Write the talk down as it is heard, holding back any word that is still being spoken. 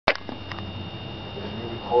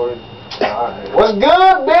What's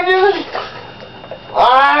good, bitches?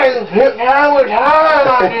 I'm hip time with time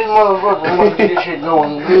on this motherfucker. I'm gonna get this shit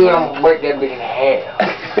going good. I'm gonna break that bitch in half.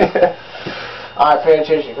 Alright, pay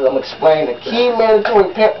attention, because I'm explaining the key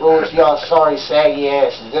mandatory pimp rules to y'all sorry, saggy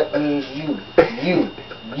asses. That means you.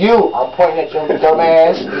 I'm pointing at your dumb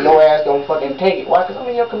ass, and your ass don't fucking take it. Why? Because I'm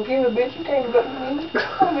in your computer, bitch. You can't do that with me.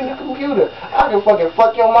 I'm in your computer. I can fucking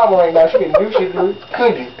fuck your mama right now. She can do shit, dude.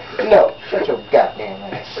 Could you? No. Shut your goddamn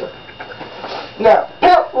ass up. Now,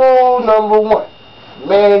 pimp rule number 1.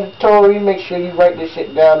 Mandatory, make sure you write this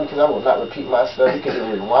shit down because I will not repeat myself. You can just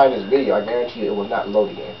rewind this video. I guarantee you it will not load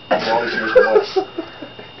again. You only see this once.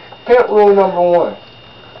 Pimp rule number 1.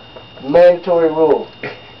 Mandatory rule.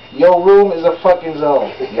 Your room is a fucking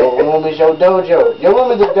zone. Your room is your dojo. Your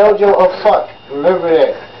room is a dojo of fuck. Remember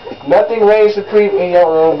that. Nothing reigns supreme in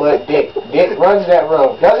your room but dick. Dick runs that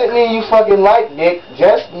room. Doesn't mean you fucking like dick.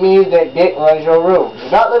 Just means that dick runs your room. Do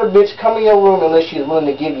not let a bitch come in your room unless she's willing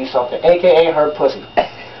to give you something. AKA her pussy.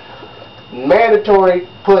 Mandatory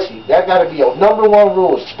pussy. That gotta be your number 1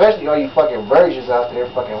 rule. Especially all you fucking virgins out there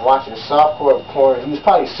fucking watching softcore porn. You was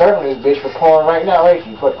probably surfing this bitch for porn right now, ain't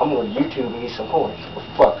you? Fuck, I'm going to YouTube and get some porn.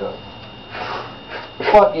 Fuck up.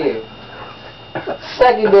 Fuck yeah.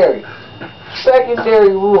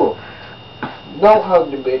 Secondary rule. Don't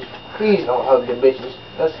hug the bitch. Please don't hug the bitches.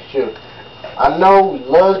 That's the truth. I know we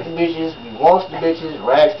love the bitches, we want the bitches,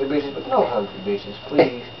 rags the bitches, but don't hug the bitches,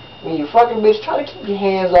 please. When you fucking bitch, try to keep your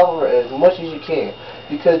hands off of her as much as you can.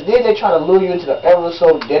 Because then they try to lure you into the ever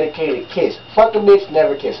so dedicated kiss. Fuck a bitch,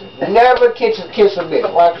 never kiss her. Never kiss a bitch.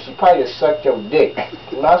 Why? Because she probably just sucked your dick.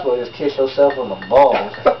 You're not supposed to just kiss yourself on the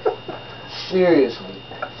balls. Seriously,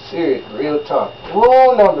 real talk.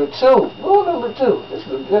 Rule number 2.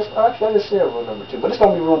 This actually I just said rule number 2, but it's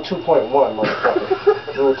gonna be rule 2.1,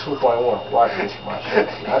 motherfucker. Rule 2.1. Watch this, my show,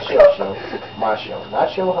 not your show, my show,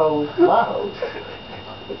 not your hoes, my hoes.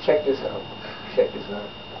 But check this out.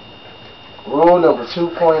 Rule number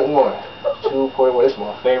 2.1. 2.1. This is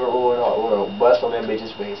my favorite rule in the world. Bust on that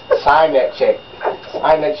bitch's face. Sign that check.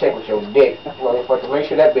 Sign that check with your dick. Motherfucker, make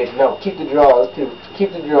sure that bitch know. Keep the drawers, too.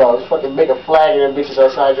 Keep the drawers. Fucking make a flag of them bitches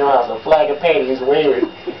outside your house. A flag of panties. Wave it.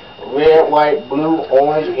 Red, white, blue,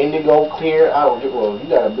 orange, indigo, clear. I don't get. Well, you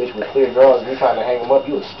got a bitch with clear drawers and you trying to hang them up.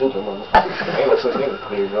 You a stupid motherfucker. Ain't no such thing as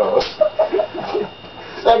clear drawers.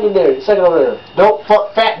 Second over there. Don't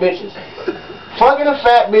fuck fat bitches. Fucking a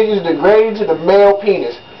fat bitch is degrading to the male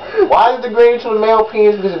penis. Why is it degrading to the male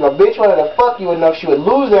penis? Because if a bitch wanted to fuck you enough, she would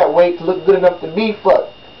lose that weight to look good enough to be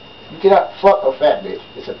fucked. You cannot fuck a fat bitch.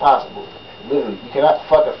 It's impossible. Literally, you cannot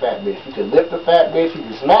fuck a fat bitch. You can lift a fat bitch, you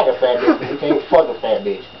can smack a fat bitch, but you can't fuck a fat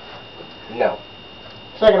bitch. No.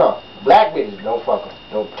 Second off, black bitches, don't fuck them.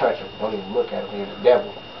 Don't touch them. Don't even look at them. They're the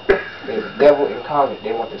devil. They're the devil incarnate.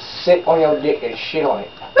 They want to sit on your dick and shit on it.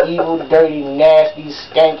 Evil, dirty, nasty,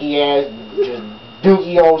 skanky ass, just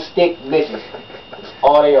dookie on stick bitches. That's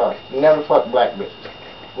all they are. You never fuck black bitches.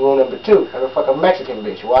 Rule number 2, never fuck a Mexican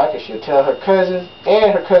bitch. Why? Because she'll tell her cousins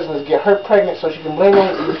and her cousins get her pregnant so she can blame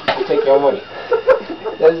on you to take your money.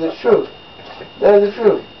 That is the truth.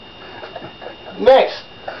 Next,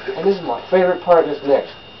 and this is my favorite part. This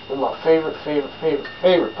next. This is my favorite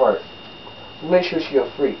part. Make sure she a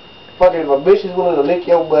freak. Fucking if a bitch is willing to lick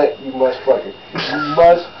your butt, you must fuck her. You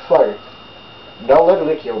must fuck her. Don't let her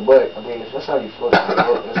lick your butt. I mean, if that's how you feel,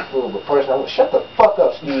 that's cool. But first, I'm gonna shut the fuck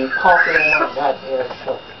up, Steve. Coughing on my goddamn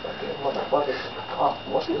show. Motherfucker, cough.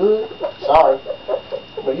 What's good? Sorry.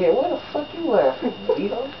 But yeah, where the fuck you laughing,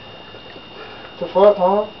 Vito? The fuck,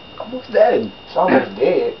 huh? Almost dead. It's almost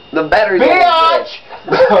dead. The battery's bitch!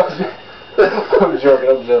 I'm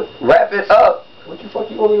joking. Wrap it up. What the fuck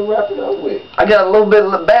you want me to wrap it up with? I got a little bit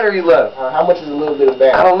of battery left. How much is a little bit of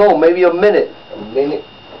battery? I don't know, maybe a minute. A minute?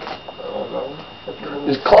 I don't know.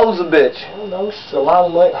 Just close the bitch. I don't know.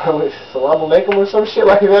 Salam alaikum or some shit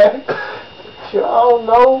like that. Shit, I don't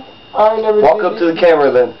know. I ain't never Walk up to the camera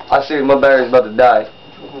then. I see my battery's about to die.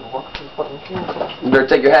 Walk up to the fucking camera. You better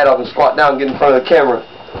take your hat off and squat down and get in front of the camera.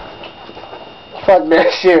 Fuck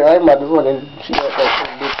that shit. I ain't about to fucking see that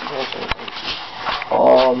bitch.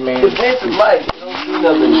 Oh man. It's dancing light. You don't see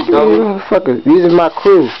nothing, you dummy. Motherfucker, this is my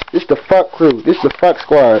crew. This the fuck crew. This the fuck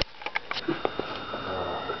squad.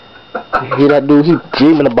 Hear that dude? He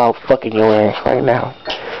dreaming about fucking your ass right now.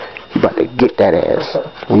 He about to get that ass.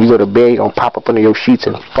 When you go to bed, he gonna pop up under your sheets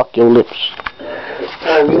and fuck your lips.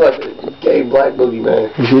 Tyme, you like a gay black boogie man.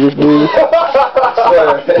 You see this dude?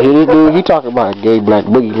 He talking about a gay black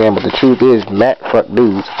boogie man, but the truth is, Matt fuck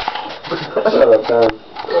dudes. Shut up, Tyme.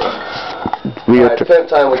 Alright, Pimp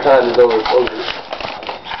time with Tyme is over.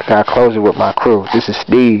 Gotta close it with my crew. This is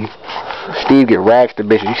Steve. Steve get rags to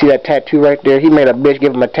bitches. You see that tattoo right there? He made a bitch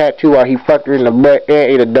give him a tattoo while he fucked her in the butt and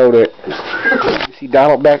ate a donut. You see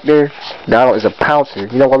Donald back there? Donald is a pouncer.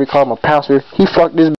 You know why we call him a pouncer? He fucked this